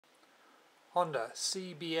Honda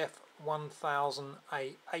CBF1000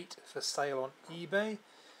 A8 for sale on eBay.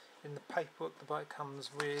 In the paperwork the bike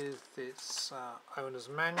comes with its owner's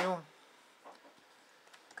manual,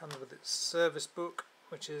 comes with its service book,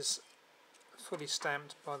 which is fully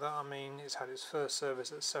stamped. By that I mean it's had its first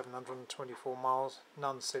service at 724 miles,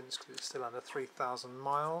 none since because it's still under 3,000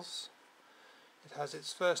 miles. It has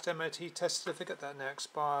its first MOT test certificate that now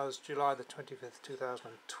expires July the 25th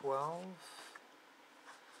 2012.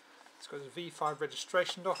 It's got a V5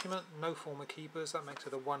 registration document, no former keepers, that makes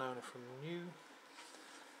it a one owner from new.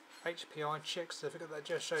 HPI check certificate that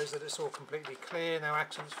just shows that it's all completely clear, no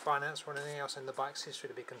accidents, finance or anything else in the bike's history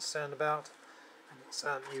to be concerned about. And its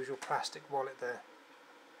usual plastic wallet there.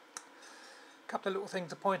 A couple of little things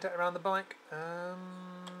to point out around the bike.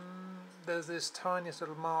 There's this tiniest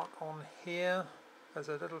little mark on here. There's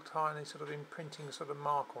a little tiny sort of imprinting sort of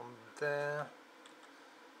mark on there.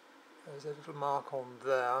 There's a little mark on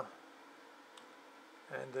there.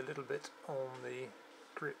 And a little bit on the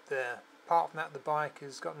grip there. Apart from that, the bike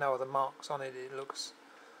has got no other marks on it. It looks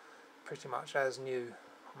pretty much as new.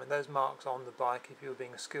 I mean, those marks on the bike, if you were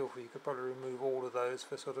being skillful, you could probably remove all of those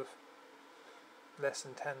for sort of less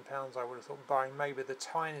than £10, I would have thought, barring maybe the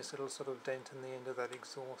tiniest little sort of dent in the end of that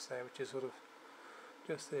exhaust there, which is sort of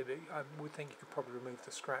just there. But I would think you could probably remove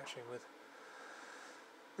the scratching with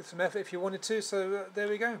some effort if you wanted to. So there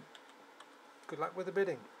we go. Good luck with the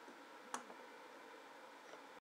bidding.